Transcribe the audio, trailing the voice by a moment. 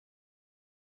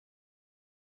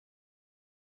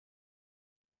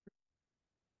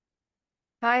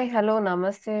Hi, hello,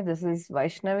 namaste. This is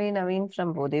Vaishnavinaveen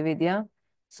from Bodhividya.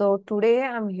 So today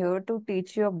I'm here to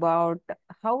teach you about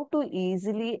how to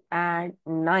easily add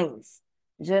nines.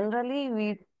 Generally,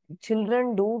 we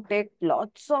children do take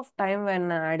lots of time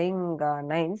when adding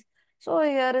nines. So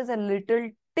here is a little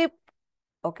tip,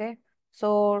 okay?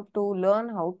 So to learn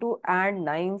how to add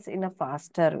nines in a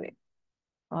faster way.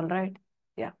 All right?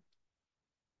 Yeah.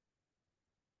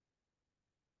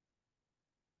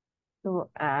 To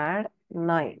add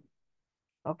nine.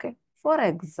 Okay. For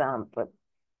example,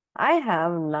 I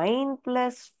have 9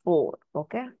 plus 4.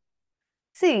 Okay.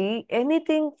 See,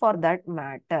 anything for that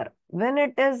matter, when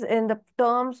it is in the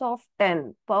terms of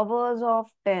 10, powers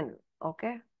of 10,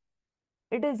 okay,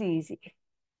 it is easy.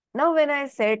 Now, when I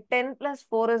said 10 plus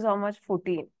 4 is how much?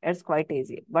 14. It's quite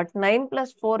easy. But 9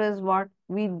 plus 4 is what?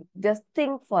 We just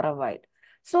think for a while.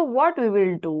 So, what we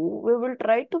will do, we will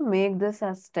try to make this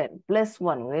as 10 plus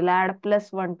 1. We'll add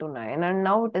plus 1 to 9 and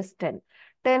now it is 10.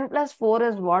 10 plus 4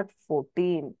 is what?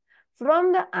 14.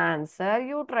 From the answer,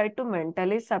 you try to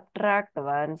mentally subtract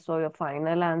 1. So, your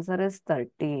final answer is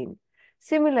 13.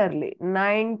 Similarly,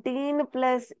 19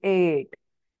 plus 8.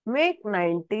 Make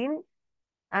 19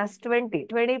 as 20.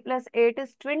 20 plus 8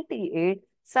 is 28.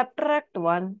 Subtract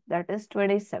 1, that is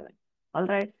 27. All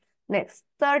right. Next,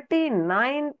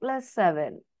 39 plus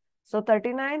 7. So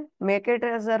 39, make it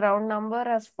as a round number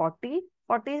as 40.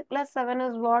 40 plus 7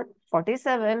 is what?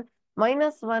 47.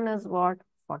 Minus 1 is what?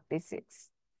 46.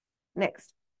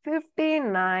 Next,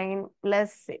 59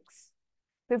 plus 6.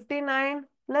 59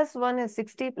 plus 1 is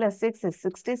 60 plus 6 is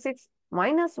 66.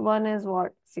 Minus 1 is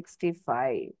what?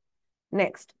 65.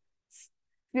 Next,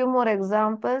 few more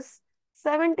examples.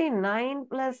 79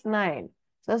 plus 9.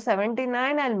 So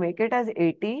 79, I'll make it as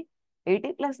 80.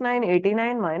 80 plus 9,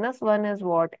 89 minus 1 is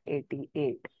what?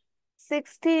 88.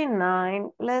 69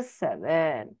 plus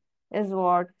 7 is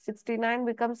what? 69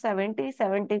 becomes 70.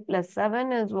 70 plus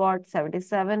 7 is what?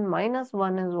 77 minus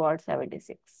 1 is what?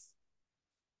 76.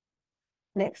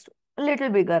 Next, a little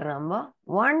bigger number,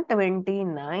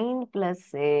 129 plus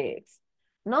 6.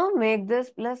 Now make this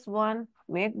plus 1,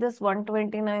 make this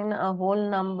 129 a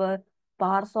whole number,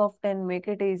 powers of 10, make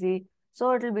it easy.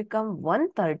 So it will become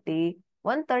 130.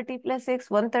 130 plus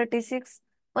 6, 136.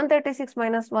 136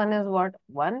 minus 1 is what?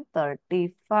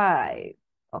 135.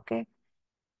 Okay.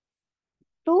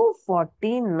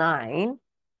 249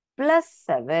 plus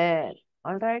 7.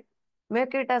 All right.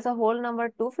 Make it as a whole number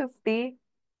 250.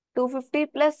 250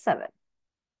 plus 7.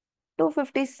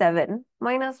 257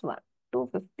 minus 1,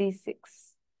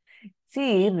 256.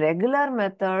 See, regular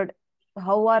method,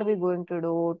 how are we going to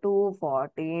do?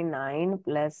 249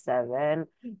 plus 7,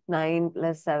 9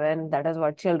 plus 7. That is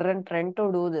what children tend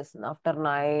to do this after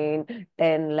 9,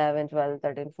 10, 11, 12,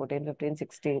 13, 14, 15,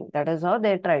 16. That is how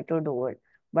they try to do it.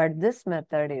 But this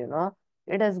method,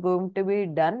 it is going to be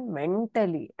done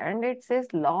mentally and it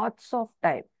says lots of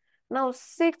time. Now,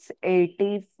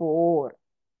 684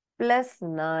 plus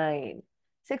 9.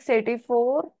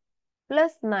 684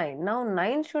 plus 9. Now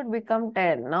 9 should become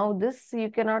 10. Now this you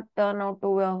cannot turn out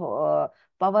to a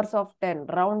powers of 10.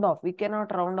 Round off. We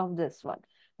cannot round off this one.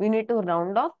 We need to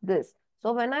round off this.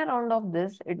 So when I round off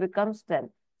this, it becomes 10.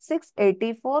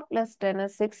 684 plus 10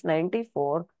 is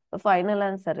 694. The final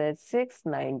answer is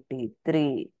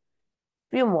 693.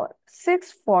 Few more.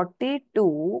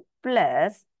 642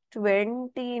 plus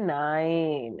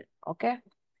 29. Okay.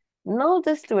 Now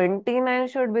this 29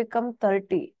 should become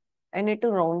 30. I need to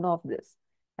round off this.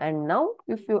 And now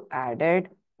if you add it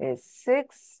is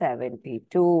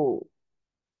 672.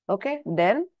 Okay,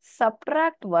 then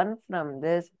subtract 1 from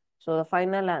this. So the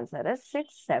final answer is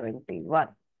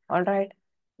 671. All right.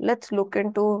 Let's look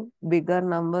into bigger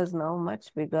numbers now,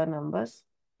 much bigger numbers.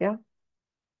 Yeah.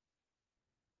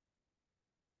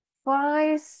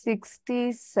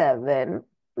 567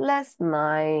 plus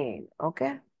 9.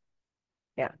 Okay.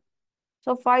 Yeah.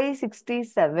 So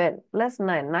 567 plus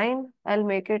 9. 9, I'll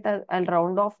make it, I'll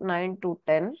round off 9 to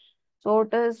 10. So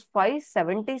it is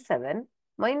 577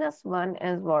 minus 1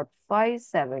 is what?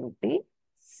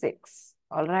 576.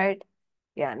 All right.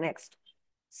 Yeah, next.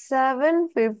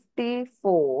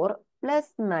 754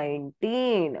 plus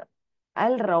 19.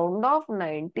 I'll round off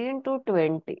 19 to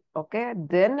 20. Okay.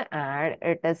 Then add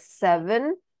it is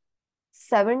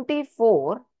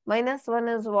 774 minus 1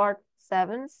 is what?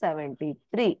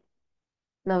 773.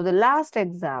 Now the last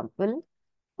example,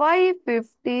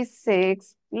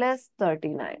 556 plus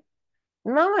 39.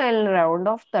 Now I'll round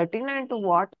off 39 to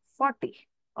what? 40.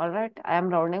 Alright, I am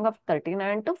rounding off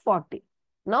 39 to 40.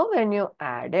 Now when you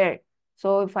add it,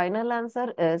 so final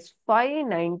answer is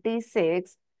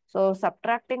 596. So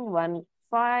subtracting 1,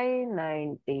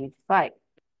 595.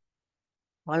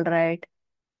 Alright,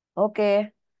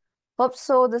 Okay. Hope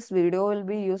so this video will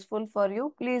be useful for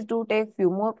you. Please do take few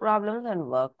more problems and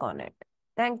work on it.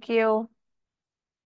 Thank you.